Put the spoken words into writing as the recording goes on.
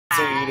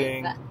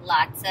Eating.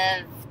 Lots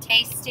of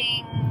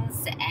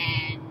tastings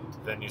and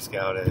Venue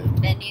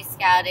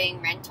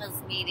scouting,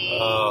 rentals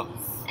meetings,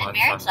 and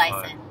marriage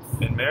license.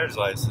 And marriage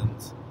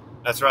license.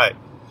 That's right.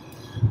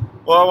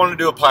 Well, I wanted to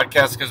do a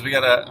podcast because I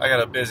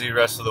got a busy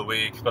rest of the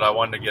week, but I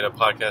wanted to get a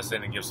podcast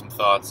in and give some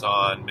thoughts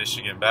on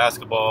Michigan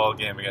basketball,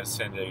 game against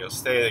San Diego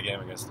State, the game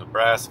against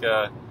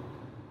Nebraska.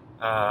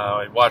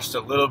 I watched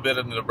a little bit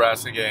of the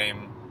Nebraska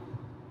game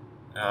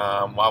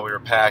while we were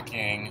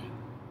packing.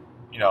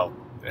 You know,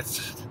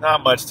 it's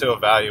not much to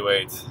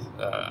evaluate.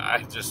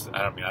 I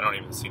don't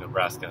even see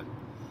Nebraska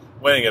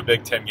winning a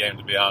Big Ten game,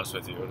 to be honest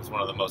with you. It was one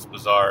of the most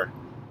bizarre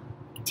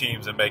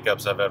teams and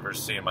makeups I've ever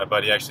seen. My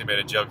buddy actually made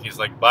a joke. He's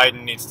like,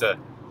 Biden needs to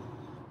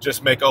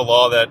just make a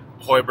law that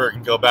Hoiberg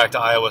can go back to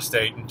Iowa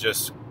State and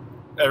just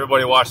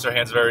everybody wash their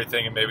hands of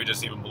everything and maybe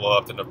just even blow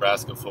up the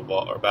Nebraska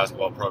football or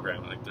basketball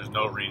program. Like, there's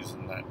no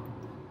reason that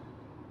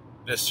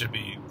this should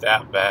be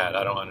that bad.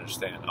 I don't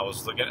understand. I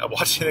was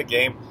watching the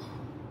game,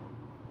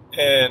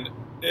 and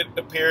it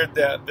appeared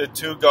that the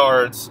two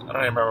guards, I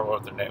don't even remember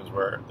what their names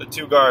were, the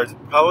two guards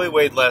probably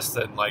weighed less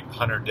than like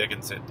Hunter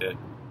Dickinson did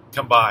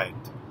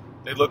combined.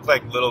 They looked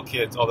like little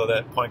kids, although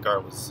that point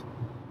guard was,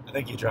 I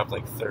think he dropped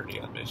like 30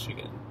 on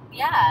Michigan.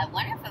 Yeah,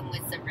 one of them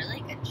was a really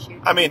good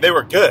shooter. I mean, they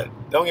were good.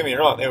 Don't get me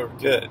wrong, they were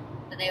good.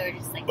 But they were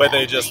just like... But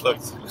they just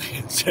looked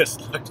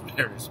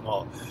very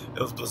small.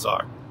 It was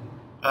bizarre.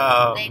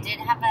 They did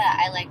have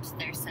I liked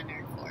their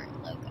center court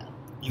logo.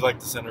 You liked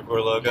the center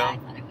court logo? Yeah, I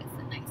thought it was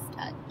a nice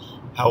touch.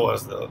 How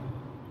was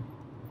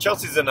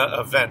Chelsea's in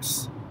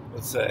events,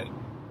 let's say,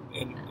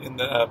 in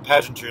the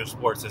pageantry of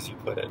sports, as you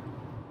put it.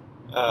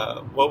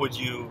 What would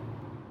you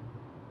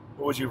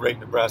rate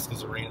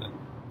Nebraska's arena?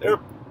 There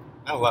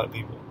had a lot of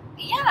people.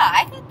 Yeah,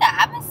 I thought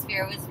the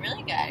atmosphere was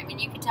really good. I mean,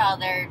 you could tell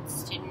their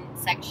student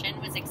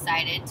section was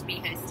excited to be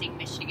hosting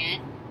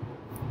Michigan.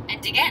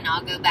 And again,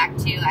 I'll go back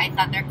to, I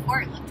thought their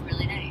court looked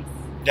really nice.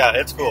 Yeah,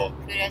 it's cool.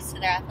 Kudos to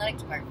their athletic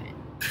department.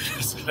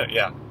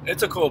 Yeah,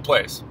 it's a cool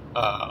place.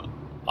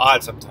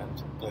 Odd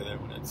sometimes to play there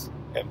when it's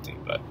empty,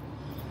 but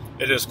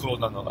it is cool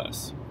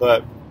nonetheless.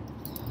 But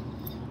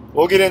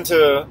we'll get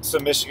into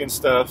some Michigan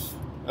stuff,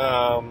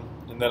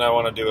 and then I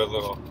want to do a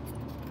little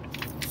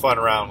fun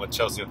round with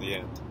Chelsea at the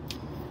end.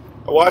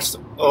 I watched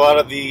a lot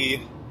of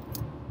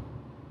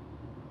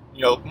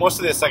most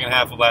of the second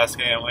half of last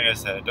game. Like I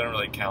said, it doesn't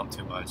really count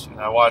too much. And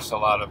I watched a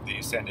lot of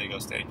the San Diego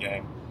State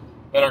game.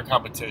 Better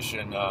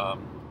competition, a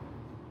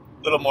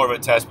little more of a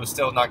test, but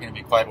still not going to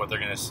be quite what they're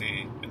going to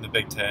see in the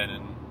Big Ten,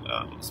 and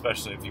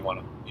especially if you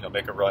want to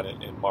make a run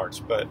in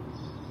March. But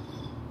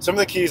some of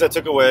the keys I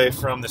took away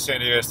from the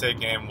San Diego State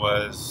game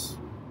was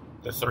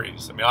the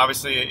threes. I mean,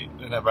 obviously,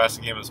 the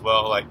Nebraska game as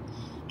well, like,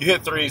 you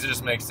hit threes, it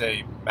just makes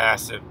a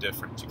massive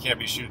difference. You can't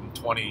be shooting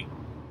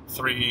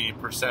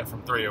 23%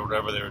 from three or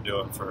whatever they were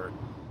doing for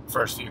the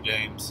first few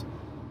games.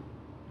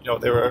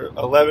 They were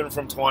 11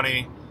 from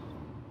 20.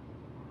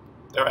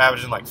 They were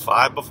averaging like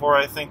 5 before,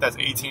 I think. That's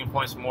 18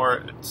 points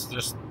more. It's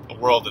just a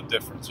world of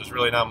difference. There's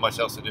really not much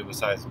else to do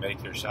besides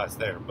make your shots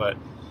there. But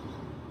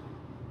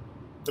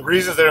the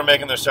reasons they were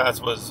making their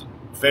shots was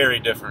very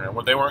different.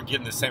 And they weren't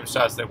getting the same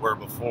shots they were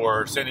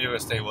before. San Diego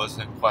State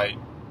wasn't quite...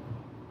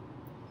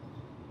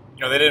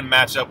 they didn't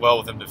match up well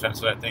with them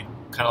defensively, I think,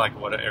 kind of like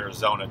what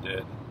Arizona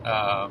did.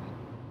 But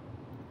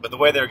the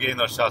way they were getting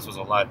those shots was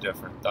a lot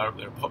different. They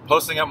were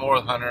posting up more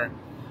with Hunter.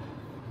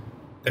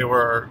 They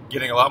were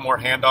getting a lot more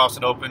handoffs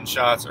and open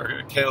shots.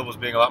 Or Caleb was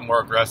being a lot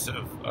more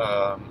aggressive.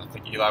 I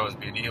think Eli was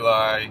being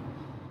Eli.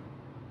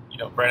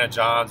 Brandon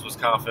Johns was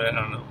confident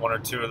on one or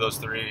two of those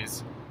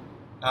threes.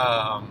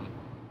 So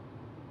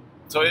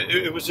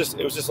it was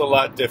just a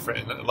lot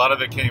different. And a lot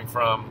of it came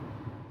from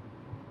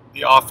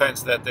the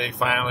offense that they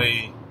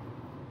finally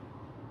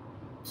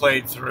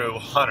played through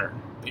Hunter.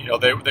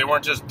 They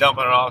weren't just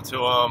dumping it off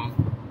to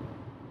him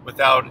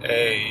without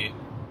a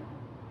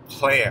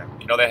plan.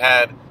 They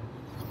had,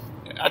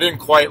 I didn't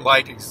quite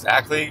like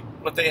exactly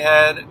what they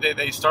had.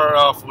 They started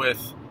off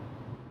with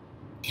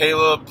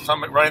Caleb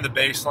running the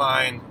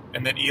baseline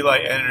and then Eli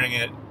entering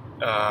it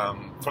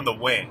from the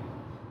wing.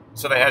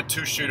 So they had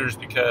two shooters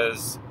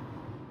because,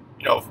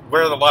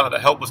 where a lot of the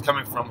help was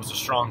coming from was the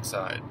strong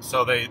side.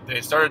 So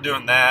they started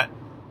doing that.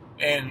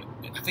 And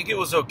I think it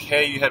was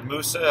okay. You had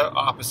Musa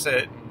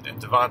opposite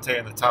and Devontae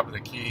in the top of the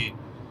key.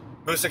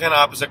 Musa kind of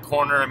opposite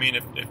corner. I mean,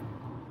 if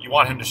you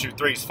want him to shoot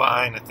threes,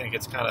 fine. I think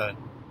it's kind of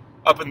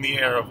up in the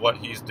air of what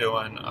he's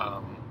doing,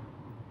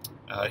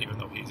 even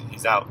though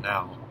he's out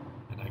now.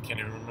 And I can't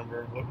even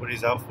remember what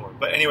he's out for.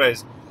 But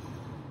anyways,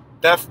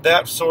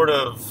 that sort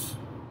of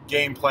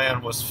game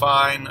plan was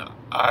fine.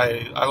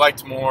 I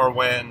liked more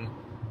when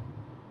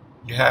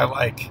you had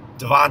like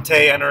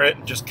Devontae enter it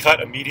and just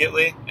cut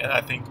immediately. And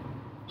I think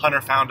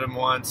Hunter found him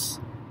once,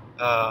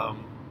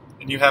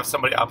 and you have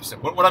somebody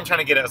opposite. What I'm trying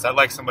to get at is I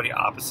like somebody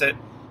opposite,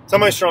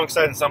 somebody strong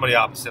side and somebody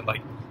opposite.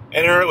 Like,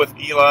 enter it with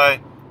Eli,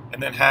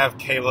 and then have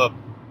Caleb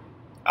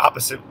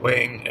opposite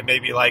wing, and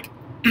maybe like,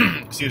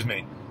 excuse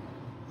me,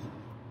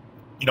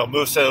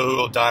 Musa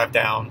will dive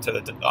down to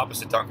the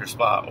opposite dunker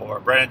spot, or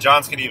Brandon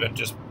Johns can even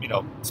just,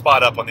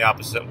 spot up on the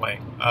opposite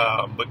wing.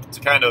 But to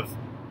kind of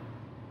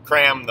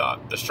cram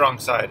the strong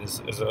side is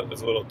a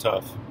little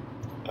tough.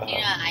 What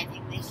I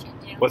think they should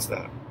do? What's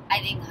that? I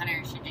think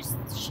Hunter should just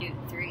shoot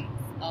threes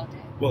all day.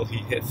 Well, he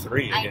hit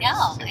 3. I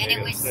know, and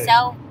it was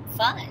so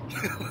fun.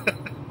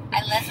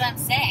 That's what I'm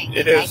saying.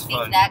 I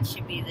think that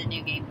should be the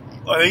new game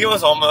plan. Well, I think it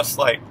was almost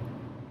like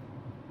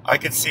I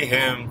could see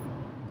him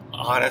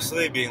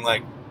honestly being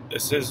like,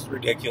 this is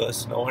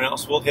ridiculous. No one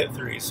else will hit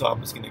 3, so I'm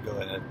just going to go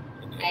ahead.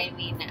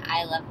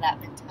 I love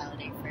that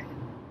mentality for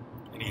him.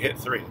 And he hit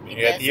 3. He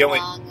goes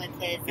along with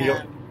his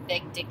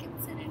big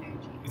Dickinson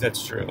energy.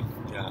 That's true.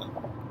 Yeah.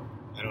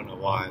 I don't know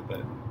why,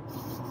 but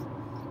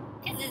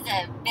because it's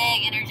a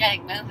big,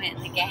 energetic moment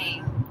in the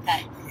game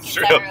that gets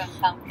true. Everyone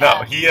pumped no,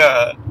 up. he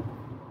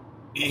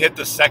hit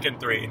the second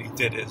 3, and he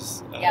did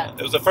his. Yeah.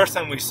 It was the first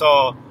time we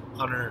saw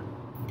Hunter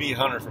beat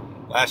Hunter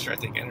from last year, I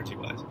think,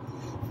 energy-wise.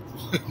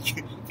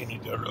 Can you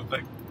do it real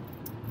quick?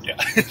 Yeah.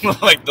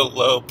 Like the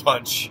low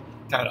punch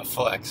kind of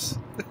flex.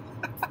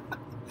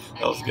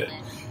 That was good.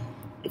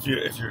 If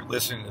you're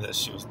listening to this,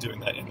 she was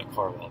doing that in the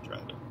car while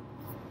driving.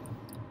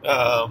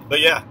 But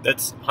yeah,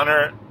 that's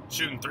Hunter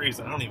shooting 3s.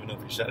 I don't even know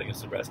if he shot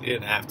against Nebraska. He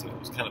didn't have to. It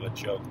was kind of a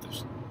joke.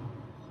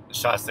 The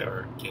shots they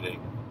were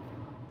getting,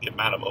 the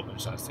amount of open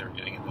shots they were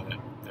getting, and then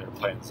they were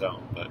playing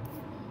zone. But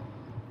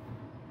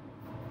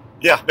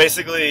yeah,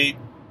 basically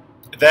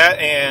that,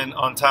 and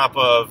on top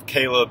of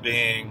Caleb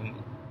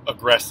being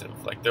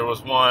aggressive. Like there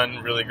was one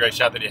really great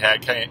shot that he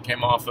had,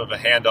 came off of a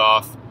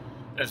handoff.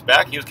 His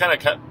back, he was kind of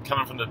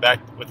coming from the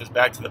back with his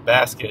back to the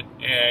basket,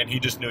 and he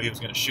just knew he was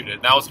going to shoot it.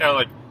 And that was kind of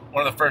like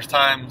one of the first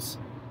times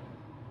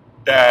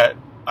that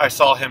I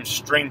saw him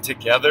string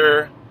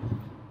together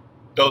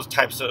those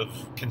types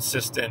of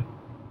consistent,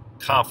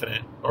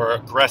 confident, or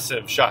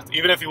aggressive shots.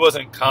 Even if he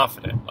wasn't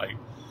confident, like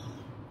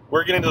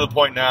we're getting to the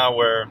point now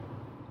where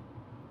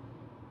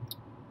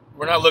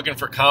we're not looking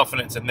for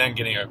confidence and then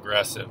getting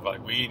aggressive.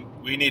 Like we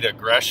need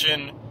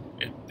aggression,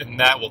 and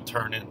that will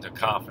turn into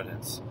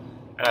confidence.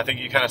 And I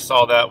think you kind of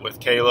saw that with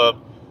Caleb.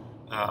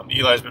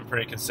 Eli's been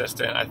pretty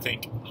consistent. I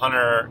think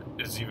Hunter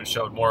has even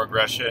showed more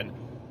aggression.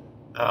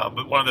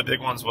 But one of the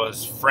big ones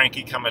was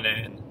Frankie coming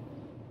in,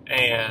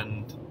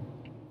 and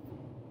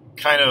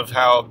kind of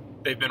how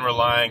they've been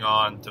relying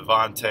on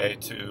Devontae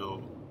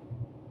to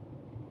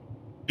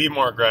be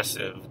more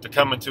aggressive, to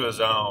come into his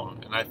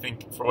own. And I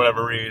think for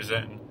whatever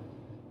reason,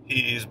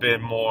 he's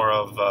been more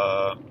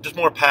of just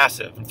more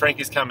passive. And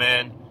Frankie's come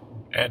in,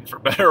 and for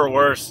better or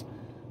worse,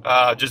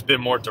 just been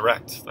more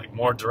direct, like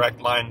more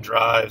direct line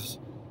drives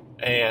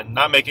and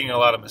not making a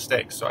lot of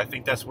mistakes. So I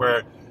think that's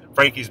where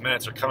Frankie's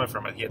minutes are coming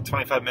from. He had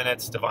 25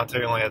 minutes.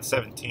 Devontae only had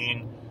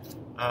 17.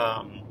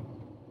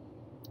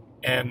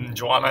 And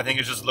Juwan, I think,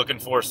 is just looking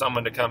for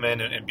someone to come in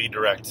and be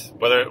direct.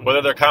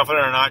 Whether they're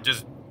confident or not,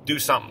 just do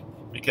something,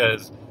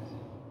 because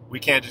we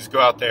can't just go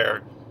out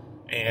there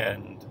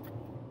and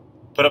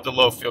put up the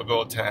low field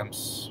goal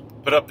attempts,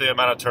 put up the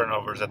amount of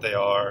turnovers that they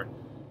are,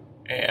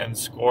 and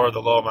score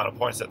the low amount of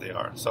points that they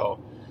are.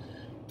 So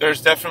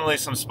there's definitely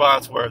some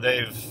spots where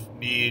they've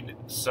need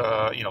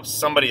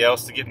somebody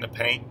else to get in the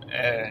paint,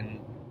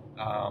 and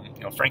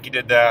Frankie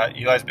did that.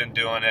 Eli's been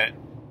doing it,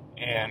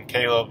 and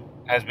Caleb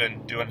has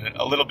been doing it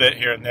a little bit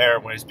here and there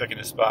when he's picking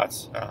his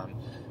spots.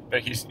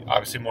 But he's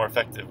obviously more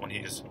effective when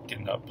he's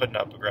putting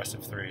up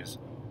aggressive 3s.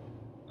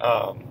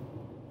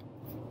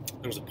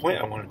 There was a point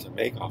I wanted to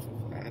make off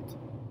of that.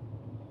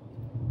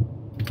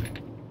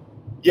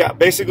 Yeah,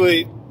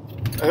 basically,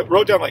 I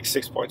wrote down like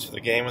 6 points for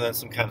the game and then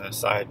some kind of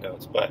side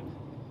notes. But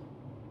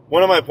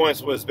one of my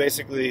points was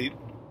basically,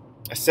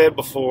 I said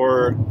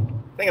before,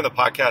 I think in the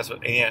podcast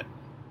with Ant,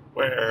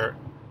 where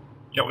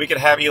we could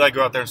have Eli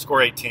go out there and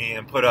score 18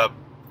 and put up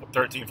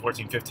 13,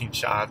 14, 15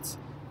 shots.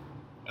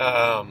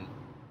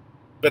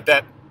 But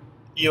that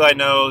Eli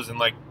knows, and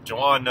like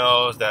Juwan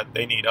knows, that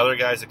they need other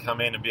guys to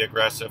come in and be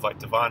aggressive, like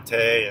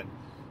Devontae and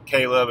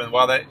Caleb. And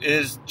while that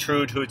is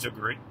true to a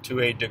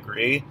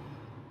degree,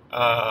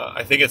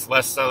 I think it's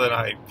less so than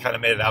I kind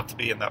of made it out to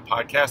be in that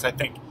podcast. I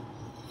think,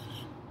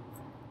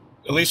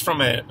 at least from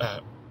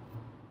a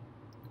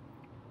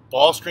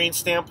ball screen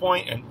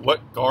standpoint and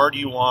what guard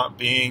you want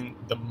being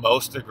the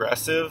most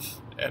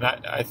aggressive, and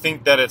I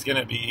think that it's going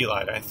to be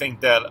Eli. I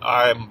think that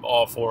I'm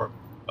all for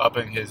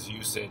upping his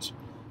usage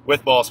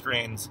with ball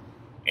screens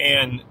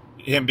and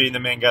him being the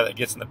main guy that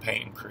gets in the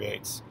paint and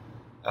creates.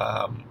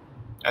 I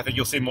think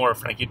you'll see more of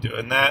Frankie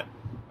doing that.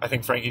 I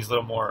think Frankie's a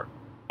little more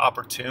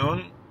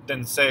opportune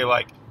than, say,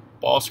 like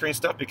ball screen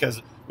stuff,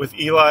 because with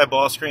Eli,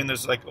 ball screen,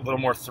 there's like a little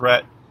more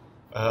threat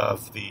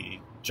of the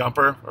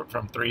jumper or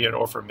from 3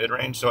 or from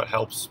mid-range, so it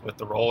helps with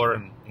the roller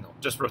and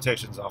just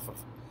rotations off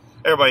of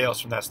everybody else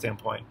from that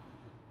standpoint.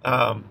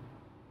 But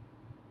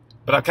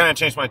I kind of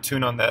changed my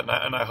tune on that,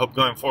 and I hope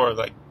going forward,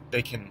 like,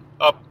 they can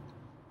up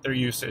their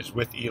usage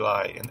with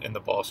Eli in the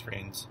ball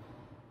screens.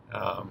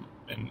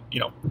 And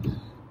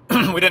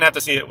we didn't have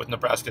to see it with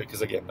Nebraska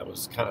because, again, that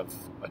was kind of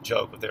a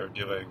joke what they were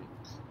doing.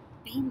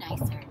 Be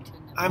nicer to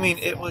I mean,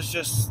 it was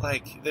just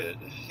like, in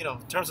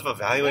terms of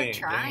evaluating.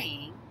 They're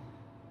trying.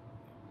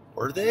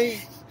 Were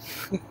they?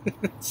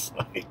 It's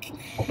like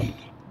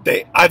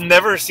I've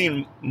never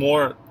seen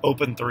more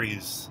open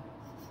threes,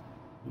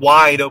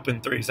 wide open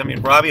threes. I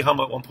mean, Robbie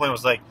Hummel at one point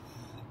was like,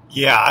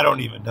 "Yeah, I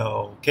don't even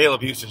know.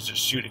 Caleb Houston's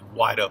just shooting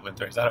wide open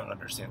threes. I don't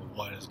understand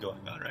what is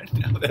going on right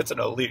now. That's an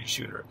elite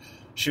shooter,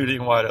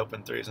 shooting wide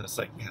open threes." And it's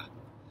like, yeah,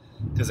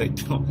 because they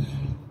don't,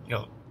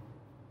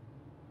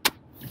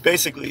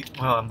 basically.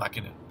 Well, I'm not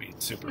going to be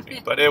super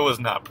mean, but it was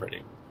not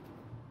pretty.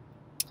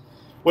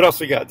 What else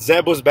we got?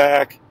 Zeb was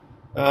back.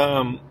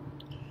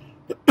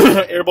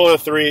 Airball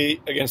of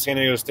 3 against San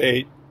Diego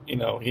State. He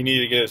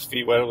needed to get his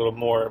feet wet a little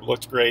more.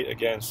 Looked great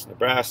against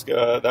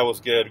Nebraska. That was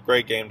good.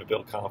 Great game to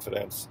build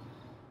confidence.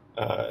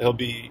 He'll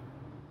be,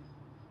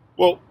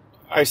 well,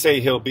 I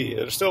say he'll be.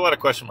 There's still a lot of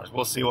question marks.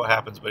 We'll see what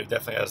happens, but he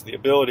definitely has the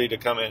ability to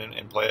come in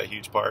and play a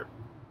huge part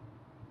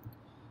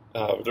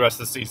the rest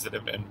of the season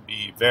and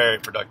be very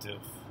productive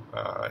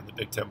in the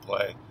Big Ten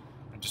play.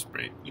 And just,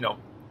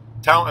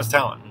 talent is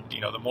talent.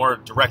 The more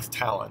direct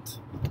talent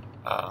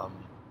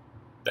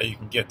that you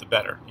can get, the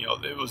better.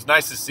 It was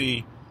nice to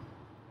see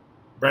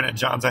Brandon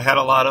Johns. I had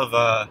a lot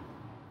of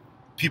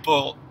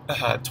people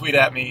tweet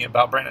at me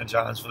about Brandon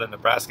Johns for the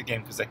Nebraska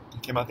game because he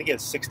came out. I think he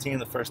had 16 in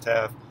the first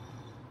half.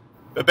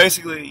 But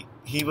basically,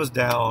 he was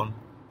down.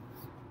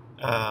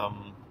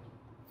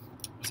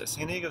 Was it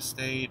San Diego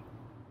State?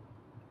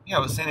 Yeah,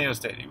 it was San Diego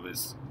State. He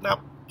was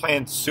not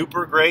playing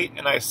super great,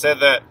 and I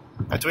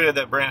tweeted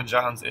that Brandon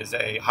Johns is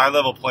a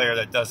high-level player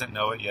that doesn't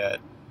know it yet.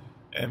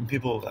 And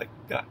people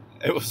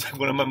it was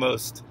one of my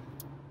most,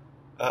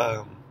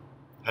 how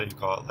do you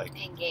call it?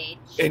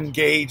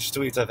 Engaged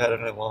tweets I've had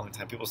in a long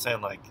time. People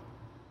saying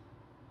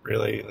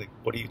really,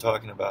 what are you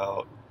talking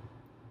about?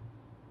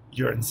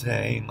 You're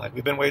insane.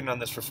 We've been waiting on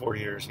this for 4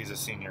 years. He's a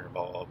senior,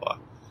 blah, blah, blah.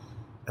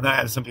 And I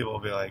had some people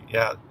be like,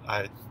 yeah,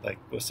 I,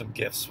 with some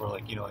gifs where,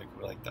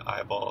 we're the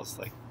eyeballs.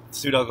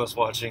 Stu Douglas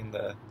watching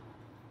the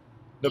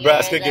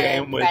Nebraska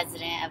game with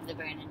president of the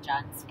Brandon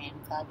Johns fan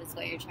club is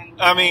what you're trying to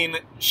say. I mean,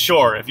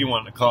 sure, if you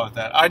want to call it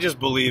that. I just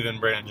believe in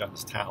Brandon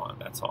Johns' talent,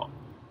 that's all.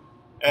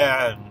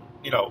 And,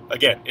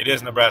 again, it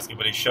is Nebraska,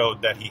 but he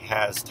showed that he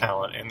has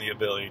talent and the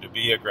ability to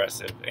be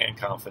aggressive and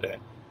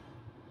confident.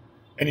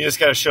 And you just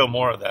got to show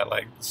more of that.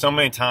 So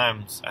many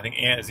times, I think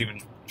Ant has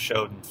even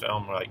showed in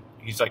film,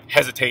 he's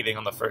hesitating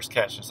on the first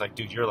catch. It's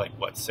dude, you're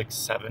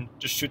 6'7"?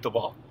 Just shoot the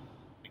ball.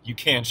 You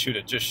can shoot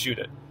it. Just shoot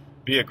it.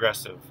 Be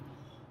aggressive.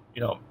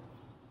 You're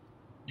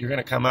going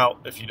to come out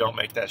if you don't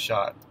make that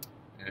shot.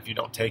 And if you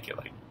don't take it,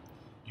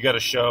 you got to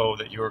show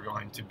that you're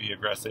going to be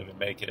aggressive and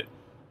make it.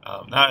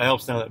 Now it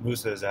helps now that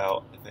Musa is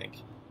out, I think.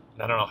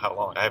 And I don't know how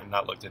long. I have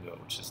not looked into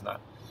it, which is not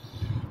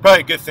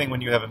probably a good thing when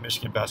you have a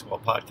Michigan basketball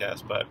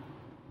podcast. But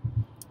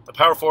the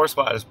power forward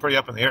spot is pretty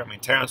up in the air. I mean,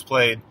 Terrence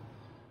played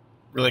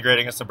really great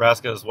against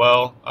Nebraska as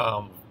well.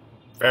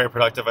 Very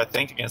productive, I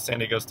think, against San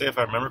Diego State. If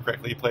I remember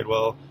correctly, he played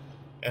well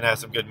and had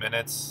some good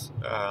minutes.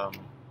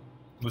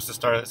 Musa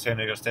started the San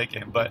Diego State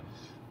game. But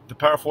the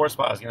power forward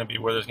spot is going to be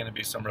where there's going to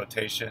be some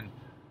rotation.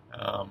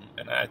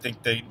 And I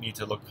think they need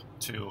to look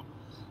to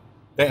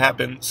 – they have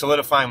been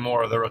solidifying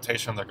more of the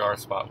rotation on the guard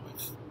spot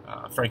with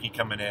Frankie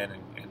coming in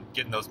and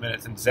getting those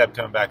minutes and Zeb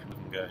coming back and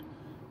looking good.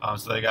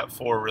 So they got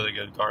 4 really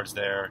good guards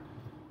there.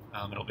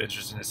 It'll be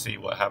interesting to see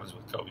what happens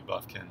with Kobe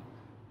Buffkin.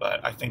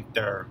 But I think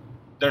they're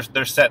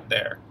set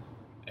there.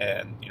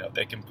 And,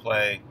 they can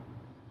play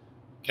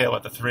Caleb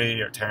at the 3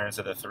 or Terrence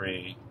at the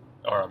 3.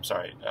 Or, I'm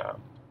sorry,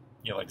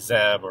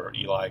 Zeb or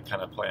Eli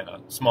kind of playing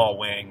a small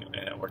wing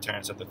or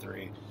Terrence at the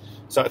 3.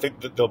 So I think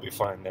that they'll be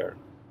fine there.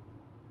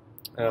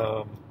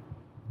 But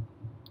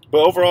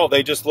overall,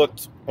 they just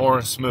looked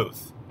more smooth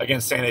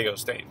against San Diego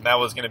State. And that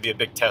was going to be a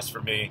big test for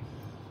me.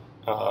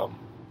 I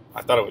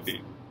thought it would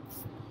be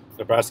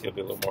Nebraska would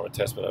be a little more of a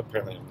test, but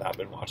apparently I've not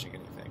been watching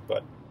anything.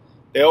 But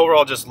they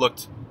overall just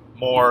looked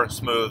more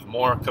smooth,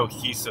 more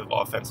cohesive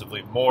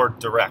offensively, more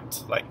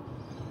direct.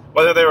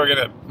 Whether they were going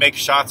to make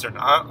shots or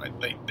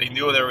not, they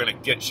knew where they were going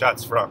to get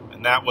shots from.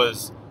 And that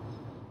was,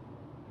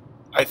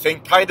 I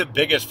think, probably the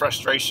biggest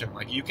frustration.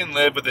 You can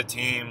live with a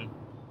team.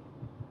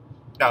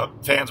 Now,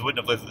 fans wouldn't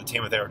have lived with a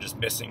team if they were just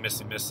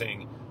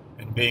missing,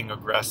 and being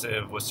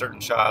aggressive with certain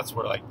shots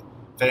where,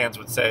 fans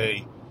would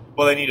say,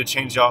 well, they need to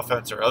change the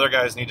offense, or other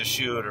guys need to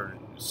shoot, or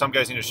some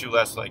guys need to shoot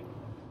less.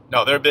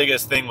 No, their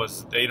biggest thing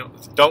was they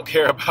don't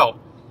care about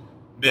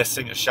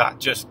missing a shot.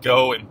 Just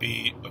go and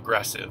be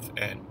aggressive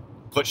and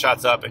put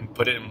shots up and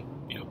put it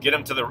in, get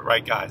them to the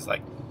right guys.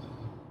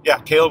 Yeah,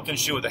 Caleb can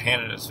shoot with a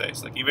hand in his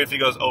face. Even if he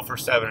goes 0 for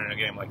 7 in a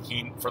game,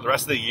 for the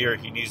rest of the year,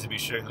 he needs to be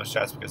shooting those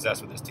shots because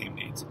that's what this team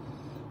needs.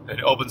 And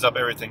it opens up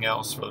everything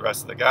else for the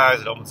rest of the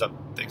guys. It opens up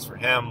things for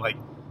him. It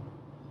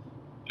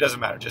doesn't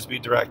matter. Just be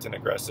direct and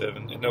aggressive.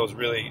 And it was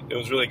really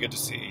good to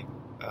see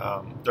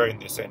during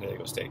the San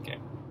Diego State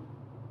game.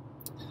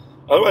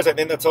 Otherwise, I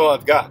think that's all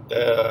I've got.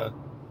 I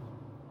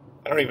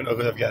don't even know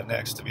who I've got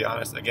next, to be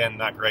honest. Again,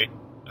 not great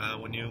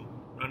when you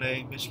run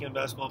a Michigan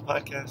basketball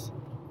podcast.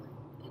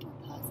 Be more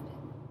positive.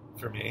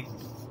 For me.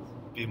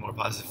 Be more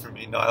positive for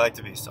me. No, I like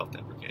to be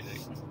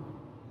self-deprecating.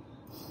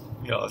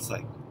 it's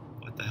like,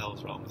 what the hell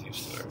is wrong with you,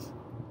 sir?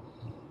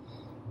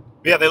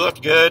 But yeah, they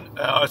looked good.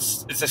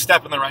 It's a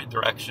step in the right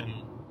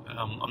direction.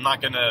 I'm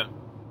not going to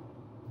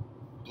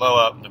blow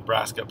up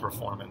Nebraska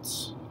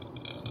performance.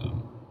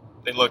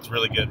 They looked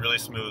really good, really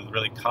smooth,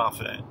 really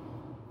confident.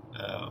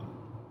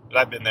 But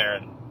I've been there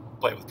and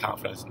played with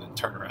confidence and then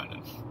turn around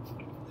and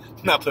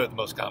not play with the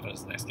most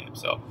confidence the next game.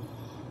 So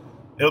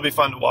it'll be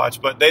fun to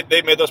watch. But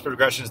they made those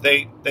progressions.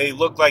 They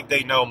look like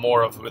they know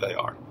more of who they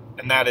are,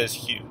 and that is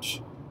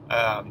huge.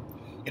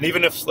 And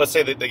even if, let's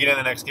say, they get in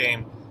the next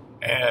game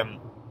and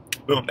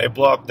boom, they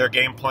blow up their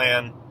game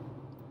plan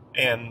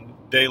and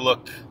they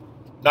look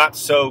not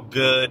so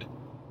good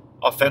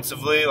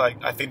offensively,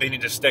 like I think they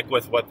need to stick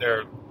with what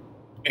they're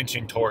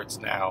inching towards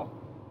now,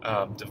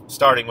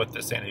 starting with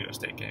the San Diego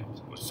State game,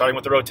 starting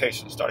with the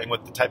rotation, starting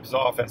with the types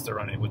of offense they're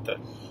running, with the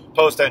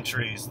post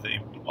entries, the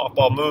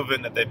off-ball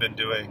movement that they've been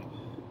doing,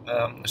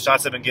 the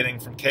shots they've been getting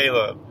from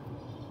Caleb,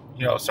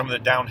 some of the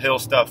downhill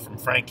stuff from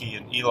Frankie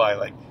and Eli.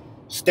 Like,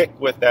 stick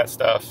with that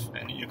stuff,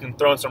 and you can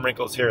throw in some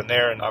wrinkles here and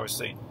there, and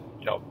obviously,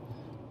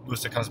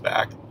 Musa comes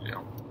back,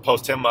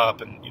 post him up,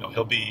 and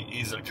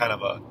he's a kind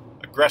of a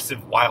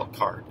aggressive wild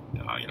card.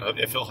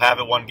 If he'll have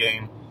it one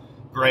game,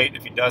 great.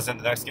 If he doesn't,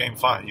 the next game,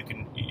 fine. You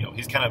can,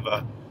 he's kind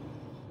of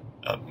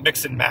a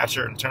mix and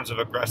matcher in terms of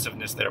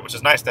aggressiveness there, which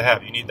is nice to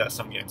have. You need that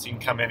some games. He can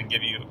come in and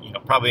give you,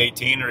 probably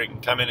 18, or he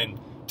can come in and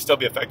still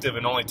be effective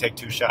and only take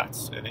 2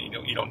 shots, and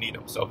you don't need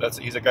him. So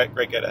he's a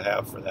great guy to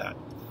have for that.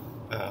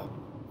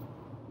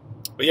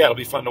 But yeah, it'll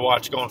be fun to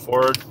watch going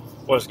forward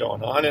what is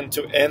going on. And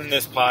to end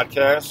this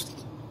podcast,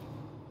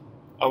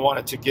 I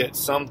wanted to get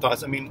some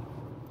thoughts. I mean,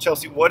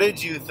 Chelsea, what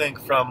did you think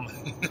from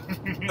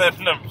the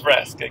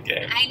Nebraska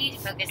game? I need to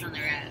focus on the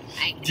road.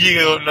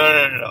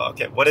 No.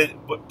 Okay,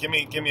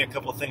 give me a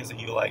couple of things that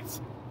you liked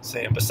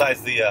saying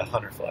besides the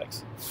Hunter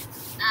flags.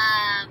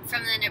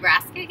 From the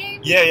Nebraska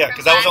game? Yeah,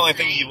 because that was the only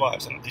thing you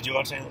watched. Did you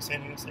watch any of the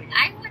San Diego State game?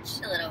 I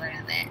watched a little bit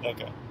of it.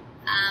 Okay.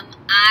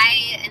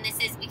 And this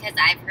is because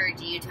I've heard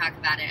you talk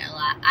about it a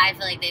lot. I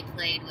feel like they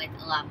played with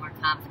a lot more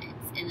confidence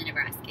in the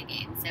Nebraska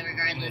game. So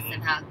regardless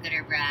of how good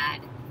or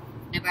bad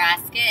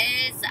Nebraska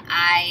is,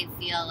 I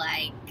feel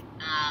like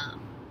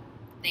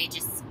they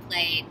just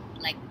played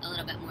like a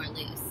little bit more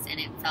loose, and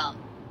it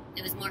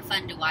was more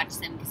fun to watch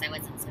them because I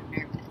wasn't so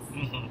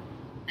nervous.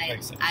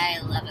 Makes sense. I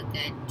love a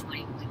good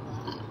 20-point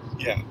blowout.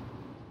 Yeah.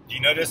 Do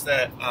you notice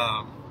that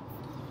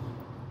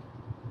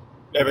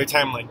every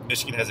time like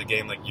Michigan has a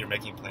game, like you're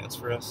making plans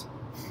for us?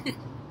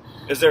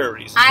 Is there a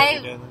reason that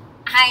you're doing that?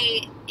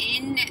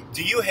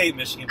 Do you hate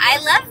Michigan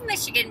basketball? I love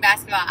Michigan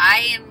basketball.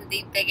 I am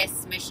the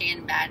biggest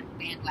Michigan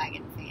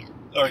bandwagon fan.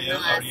 Oh, yeah?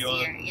 Last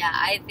year. Yeah,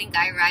 I think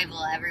I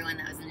rival everyone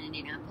that was in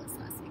Indianapolis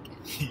last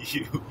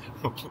weekend.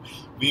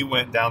 We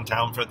went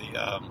downtown for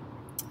the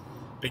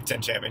Big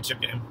Ten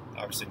championship game.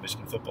 Obviously,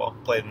 Michigan football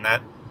played in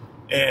that.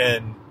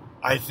 And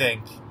I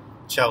think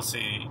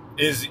Chelsea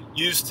is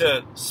used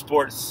to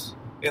sports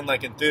in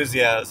like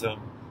enthusiasm,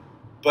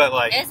 but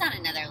like it was on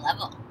another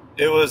level.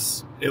 It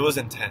was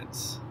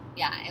intense.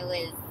 Yeah, it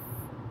was.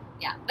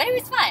 Yeah, but it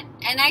was fun,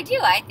 and I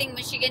think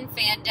Michigan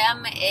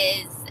fandom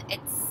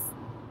it's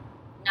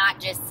not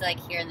just like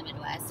here in the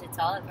Midwest; it's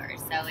all over.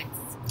 So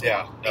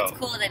it's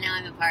cool that now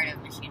I'm a part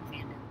of Michigan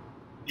fandom.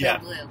 Go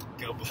Blue.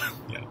 Go Blue.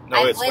 Yeah.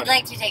 I would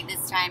like to take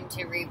this time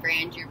to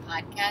rebrand your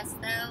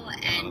podcast, though,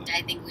 and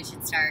I think we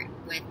should start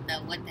with the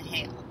 "What the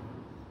Hail,"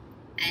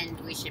 and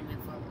we should move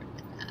forward.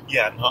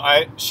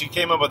 Yeah, she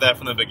came up with that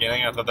from the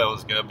beginning. I thought that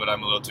was good, but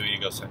I'm a little too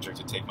egocentric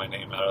to take my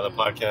name out of the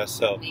podcast.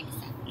 So,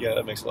 yeah,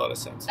 that makes a lot of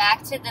sense.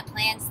 Back to the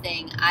plans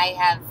thing, I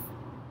have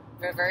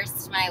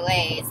reversed my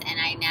ways, and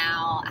I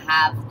now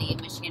have the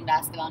Michigan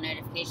basketball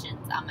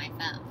notifications on my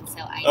phone. So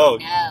I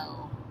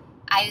know.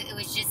 It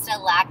was just a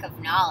lack of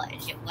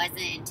knowledge. It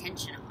wasn't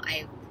intentional.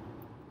 I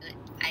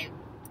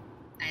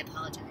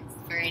apologize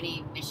for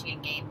any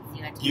Michigan games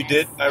you had to miss. You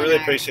did? I really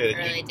appreciate it.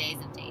 Early days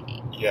of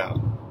dating. Yeah.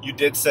 You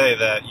did say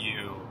that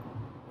you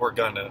were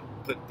going to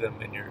put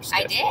them in your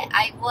schedule.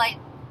 I did.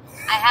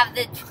 I have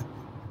the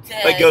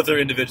like go through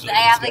individually. I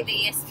have like the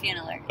ESPN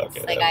alerts.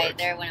 Okay, like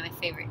they're one of my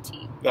favorite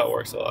teams. That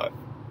works a lot.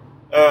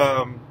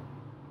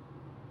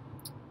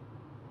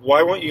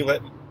 Why won't you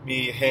let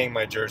me hang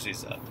my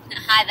jerseys up?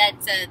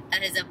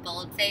 That is a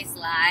bold-faced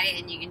lie,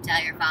 and you can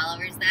tell your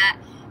followers that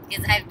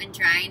because I've been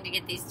trying to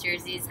get these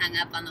jerseys hung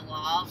up on the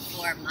wall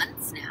for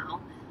months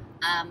now.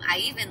 I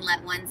even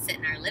let one sit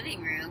in our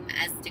living room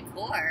as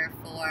decor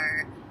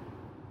for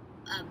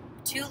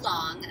too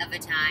long of a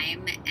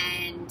time,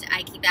 and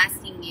I keep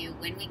asking you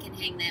when we can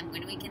hang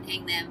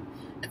them.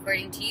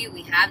 According to you,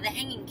 we have the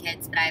hanging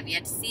kits, but I have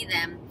yet to see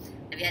them.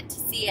 I've yet to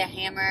see a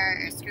hammer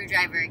or a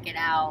screwdriver get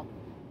out.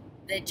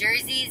 The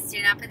jerseys,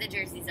 do not put the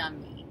jerseys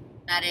on me.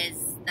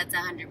 That's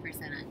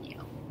 100% on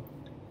you.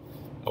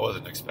 I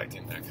wasn't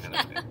expecting that kind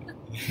of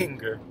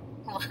anger.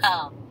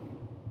 Wow.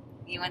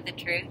 You want the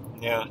truth?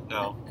 Yeah,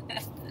 no.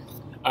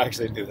 I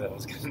actually knew that I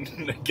was going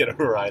to get a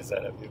rise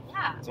out of you.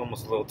 Yeah. It's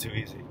almost a little too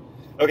easy.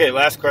 Okay,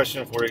 last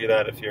question before we get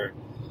out of here.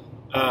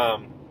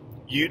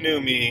 You knew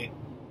me.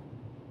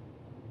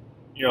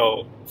 you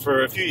know,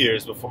 for a few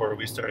years before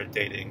we started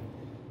dating,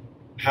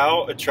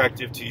 how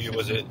attractive to you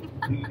was it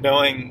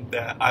knowing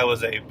that I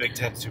was a Big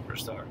Ten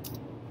superstar?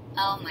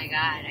 Oh my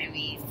God! I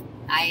mean,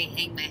 I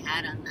hang my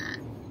hat on that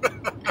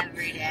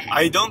every day.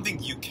 I don't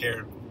think you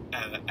cared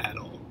at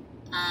all.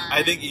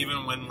 I think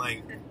even when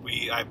like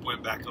I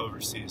went back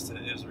overseas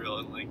to Israel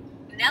and like.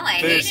 No, I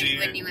hated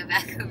when you went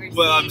back overseas.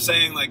 Well, I'm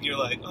saying like you're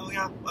like, oh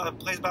yeah,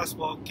 plays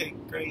basketball. Okay,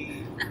 great.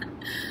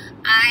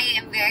 I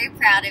am very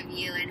proud of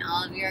you and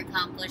all of your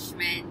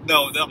accomplishments.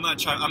 No, I'm not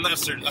trying. I'm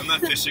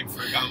not fishing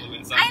for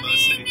compliments. I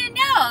mean,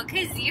 no,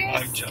 because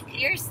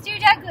you're Stu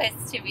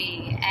Douglas to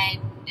me, and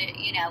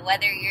you know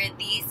whether you're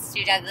the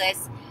Stu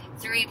Douglas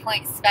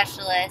 3-point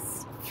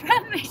specialist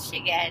from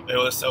Michigan. It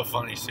was so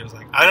funny. She was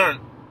like,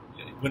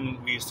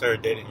 when we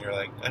started dating, you're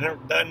like,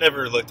 I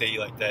never looked at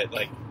you like that.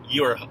 Like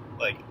you were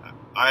like,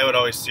 I would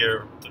always see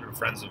her through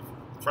friends of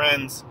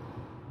friends,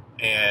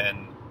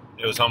 and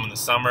it was home in the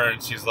summer,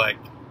 and she's like,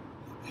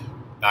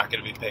 not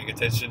going to be paying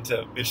attention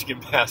to Michigan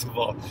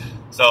basketball.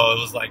 So it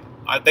was like,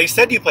 they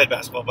said you played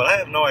basketball, but I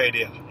have no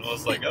idea. And I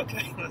was like,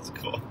 okay, that's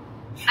cool.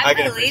 I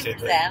believed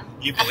them.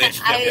 You believed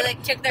them. I Yeah.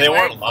 took their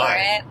word for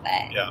it,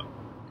 but yeah,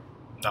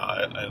 no,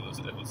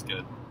 it was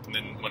good. And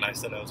then when I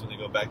said I was going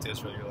to go back to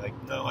Israel, you're like,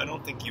 no, I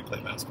don't think you play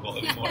basketball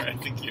anymore. I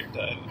think you're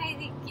done. I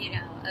think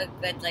a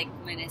good like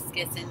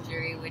meniscus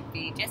injury would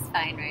be just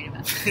fine right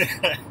about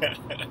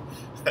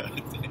now.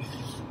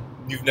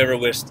 You've never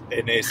wished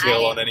an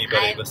ACL on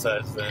anybody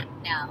besides that.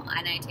 No,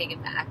 and I take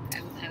it back.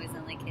 I was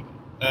only kidding.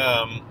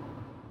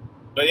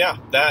 But yeah,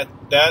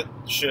 that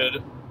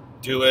should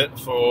do it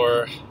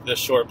for the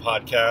short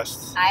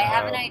podcast. I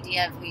have an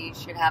idea of who you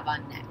should have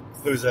on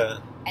next. Who's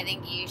that? I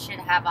think you should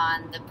have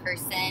on the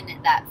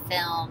person that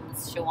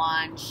films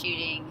Shawan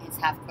shooting his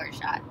half-court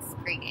shots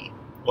pregame.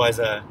 Why is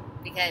that?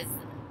 Because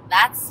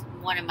that's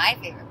one of my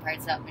favorite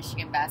parts about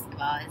Michigan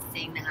basketball is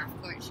seeing the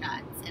half-court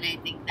shots. And I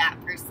think that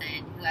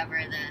person, whoever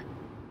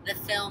the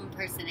film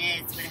person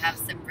is, would have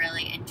some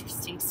really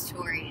interesting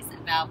stories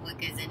about what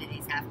goes into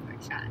these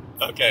half-court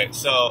shots. Okay,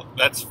 so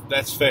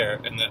that's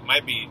fair, and that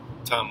might be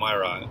Tom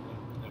Myrod.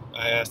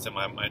 I asked him,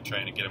 I might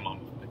try to get him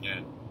on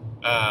again.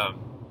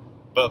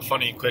 But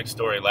funny, quick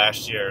story.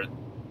 Last year,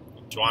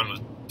 Juwan was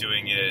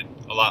doing it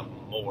a lot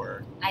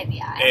more.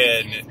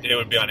 And it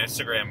would be on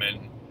Instagram,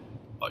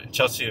 and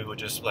Chelsea would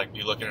just like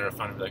be looking at her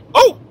phone and be like,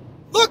 "Oh,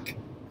 look,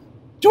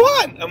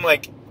 Juwan!" I'm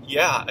like,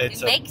 "Yeah,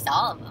 it makes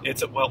all of them."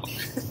 It's well.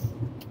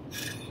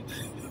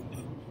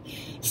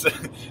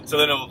 So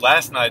then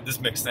last night,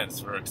 this makes sense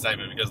for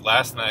excitement because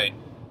last night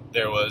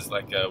there was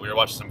like we were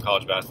watching some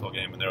college basketball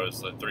game, and there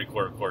was a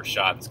 3/4 court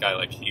shot. This guy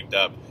like heaved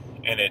up,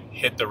 and it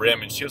hit the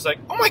rim, and she was like,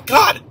 "Oh my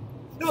God,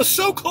 it was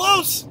so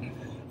close!"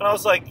 And I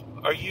was like,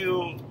 "Are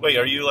you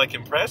like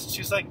impressed?"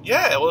 She's like,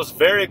 "Yeah, it was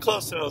very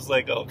close." And I was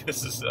like, "Oh,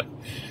 this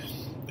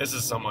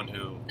is someone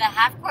who the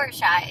half court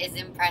shot is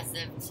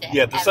impressive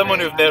to someone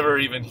who've never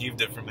even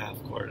heaved it from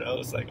half court." I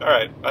was like, "All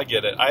right, I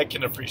get it. I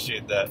can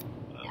appreciate that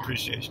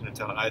appreciation and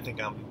talent." I think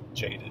I'm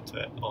jaded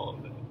to all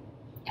of it.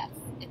 Yes,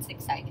 it's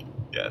exciting.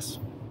 Yes.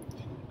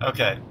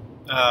 Okay.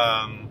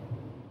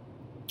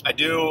 I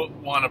do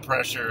want to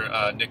pressure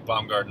Nick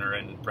Baumgartner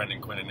and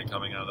Brendan Quinn into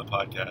coming out of the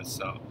podcast,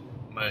 so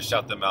I'm going to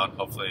shout them out.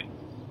 Hopefully,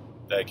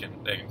 they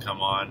can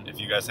come on. If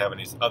you guys have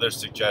any other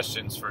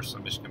suggestions for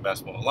some Michigan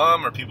basketball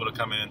alum or people to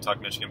come in and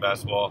talk Michigan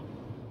basketball,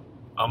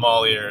 I'm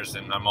all ears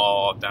and I'm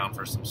all down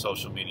for some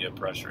social media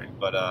pressuring.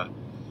 But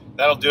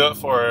that'll do it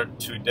for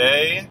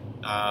today.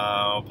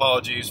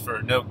 Apologies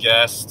for no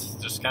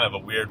guest. Just kind of a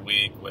weird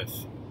week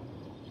with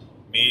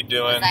me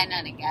doing. Was I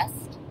not a guest?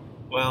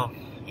 Well,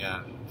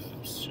 yeah.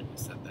 I shouldn't have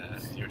said that.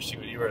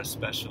 You were a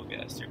special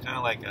guest. You're kind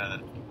of like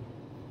a.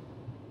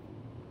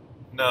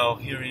 No,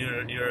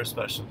 you're a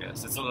special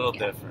guest. It's a little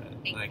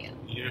different. Thank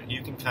you.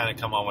 You can kind of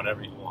come on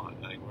whenever you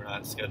want. Like we're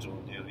not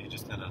scheduling you. You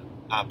just kind of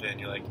hop in.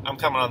 You're like, I'm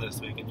coming on this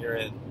week, and you're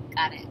in.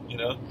 Got it. You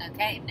know.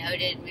 Okay,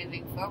 noted.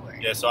 Moving forward.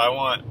 Yeah. So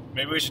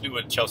maybe we should do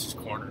a Chelsea's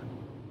Corner.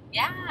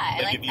 Yeah,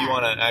 I like if you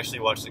want to actually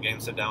watch the game,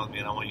 sit down with me,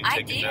 and I want you to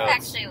take notes. I do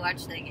actually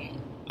watch the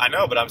game. I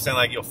know, but I'm saying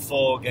like a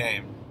full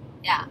game.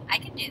 Yeah, I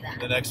can do that.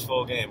 The next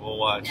full game, we'll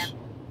watch. Yep.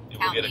 And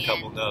we'll get a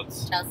couple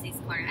notes. Chelsea's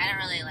Corner. I don't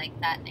really like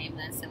that name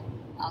though, so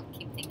I'll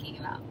keep thinking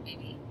about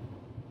maybe.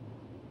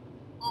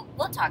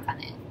 We'll talk on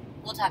it.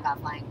 We'll talk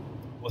offline.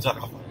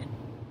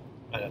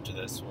 Right after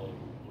this,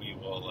 we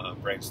will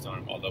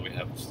brainstorm. Although we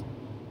have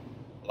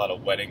a lot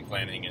of wedding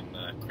planning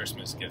and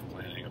Christmas gift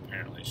planning.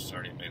 Apparently, she's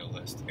already made a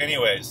list.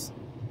 Anyways,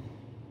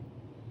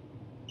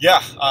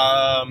 yeah.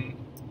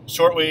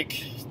 Short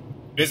week,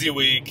 busy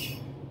week.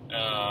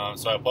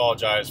 So I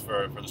apologize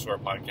for the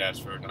short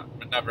podcast for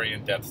not very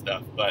in-depth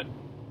stuff, but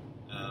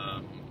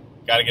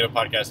got to get a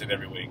podcast in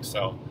every week.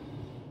 So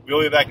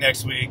we'll be back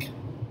next week.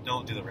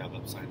 Don't do the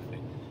wrap-up sign for me.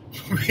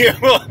 We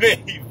will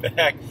be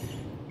back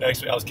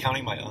next week. I was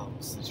counting my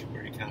ums.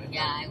 Were you counting?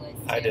 Yeah, I was.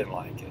 I didn't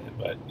like it,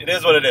 but it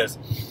is what it is. So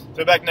we'll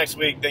be back next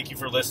week. Thank you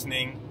for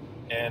listening,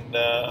 and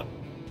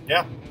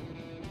yeah,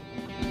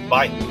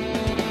 bye.